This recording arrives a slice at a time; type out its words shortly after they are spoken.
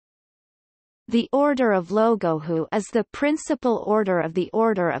The Order of Logohu is the principal order of the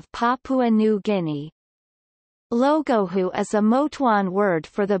Order of Papua New Guinea. Logohu is a Motuan word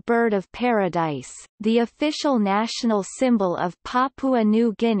for the bird of paradise, the official national symbol of Papua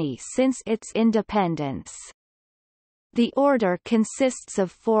New Guinea since its independence. The order consists of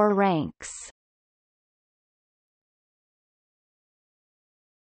 4 ranks.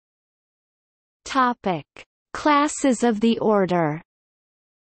 Topic: Classes of the order.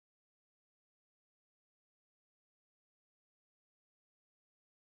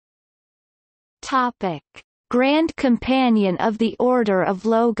 Topic: Grand Companion of the Order of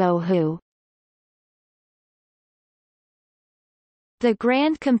Logohu. The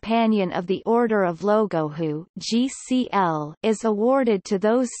Grand Companion of the Order of Logohu (GCL) is awarded to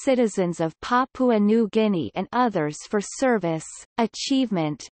those citizens of Papua New Guinea and others for service,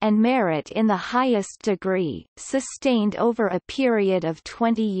 achievement, and merit in the highest degree, sustained over a period of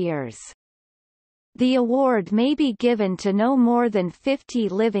 20 years. The award may be given to no more than 50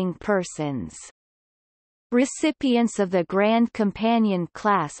 living persons. Recipients of the Grand Companion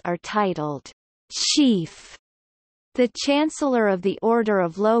class are titled Chief. The Chancellor of the Order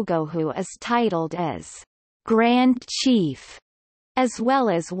of Logohu is titled as Grand Chief, as well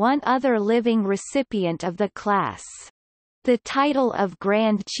as one other living recipient of the class. The title of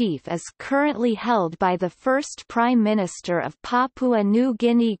Grand Chief is currently held by the first Prime Minister of Papua New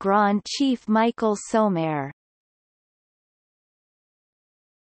Guinea, Grand Chief Michael Somare.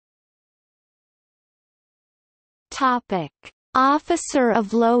 Topic: Officer of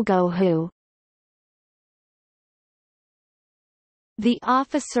Logohu. The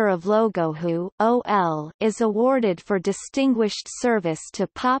Officer of Logohu (OL) is awarded for distinguished service to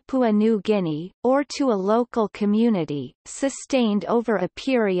Papua New Guinea, or to a local community, sustained over a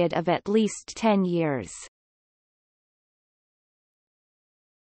period of at least 10 years.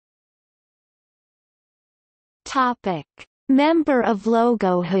 Topic: Member of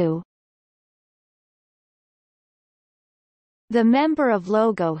Logohu. The Member of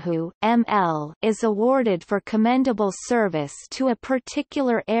Logohu (ML) is awarded for commendable service to a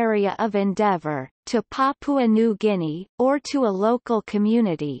particular area of endeavor, to Papua New Guinea, or to a local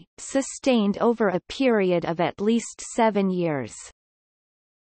community, sustained over a period of at least 7 years.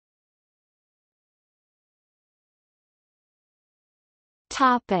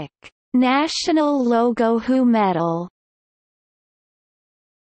 Topic: National Logohu Medal.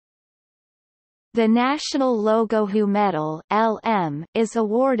 The National Logohu Medal (LM) is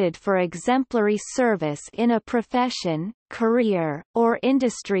awarded for exemplary service in a profession, career, or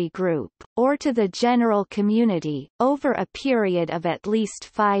industry group, or to the general community, over a period of at least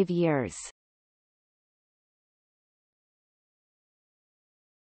 5 years.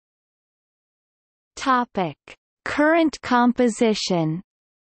 Topic: Current composition.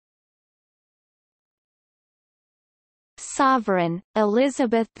 Sovereign,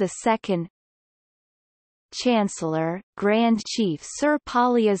 Elizabeth II. Chancellor, Grand Chief Sir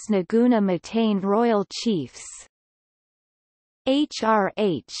Paulias Naguna Matain, Royal Chiefs.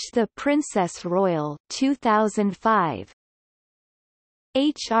 HRH the Princess Royal 2005.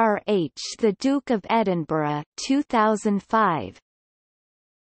 HRH the Duke of Edinburgh 2005.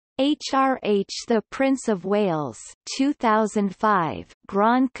 HRH the Prince of Wales 2005.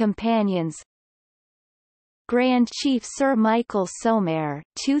 Grand Companions. Grand Chief Sir Michael Somare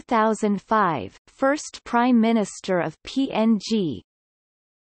 2005, First Prime Minister of PNG.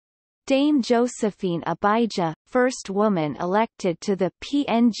 Dame Josephine Abijah, first woman elected to the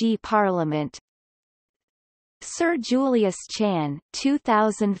PNG Parliament. Sir Julius Chan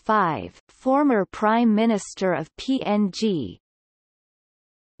 2005, former Prime Minister of PNG.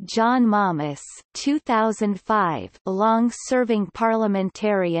 John Mamas 2005, long-serving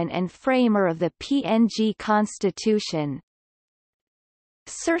parliamentarian and framer of the PNG Constitution.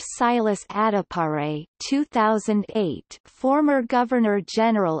 Sir Silas Adipare 2008, former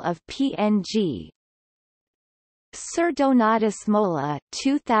Governor-General of PNG. Sir Donatus Mola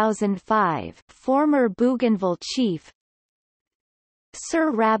 2005, former Bougainville Chief.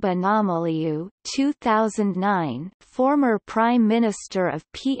 Sir Rabba Namaliu 2009, former Prime Minister of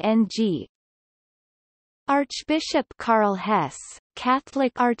PNG. Archbishop Karl Hess,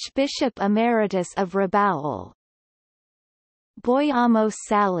 Catholic Archbishop Emeritus of Rabaul. Boyamo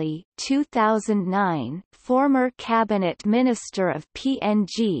Sally 2009, former Cabinet Minister of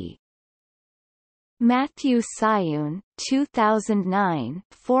PNG. Matthew Sayun 2009,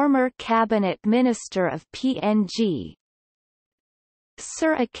 former Cabinet Minister of PNG.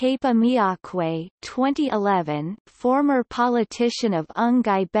 Sir Akapa Miakwe 2011, former politician of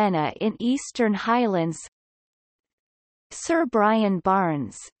Ungai Bena in Eastern Highlands. Sir Brian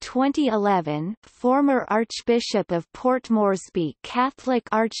Barnes 2011, former Archbishop of Port Moresby Catholic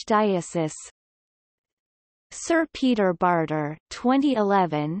Archdiocese. Sir Peter Barter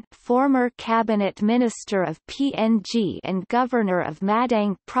 2011, former Cabinet Minister of PNG and Governor of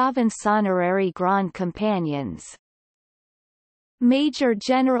Madang Province. Honorary Grand Companions. Major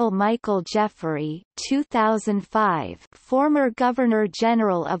General Michael Jeffery 2005, former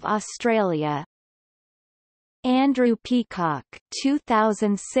Governor-General of Australia. Andrew Peacock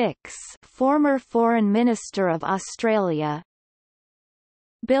 2006, former Foreign Minister of Australia.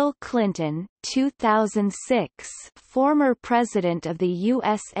 Bill Clinton 2006, former President of the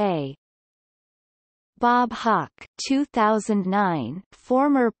USA. Bob Hawke 2009,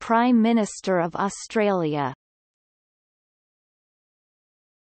 former Prime Minister of Australia.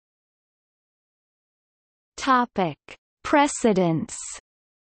 Topic: Precedence.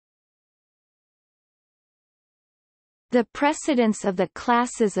 The precedence of the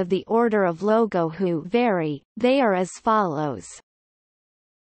classes of the Order of Logohu vary, they are as follows.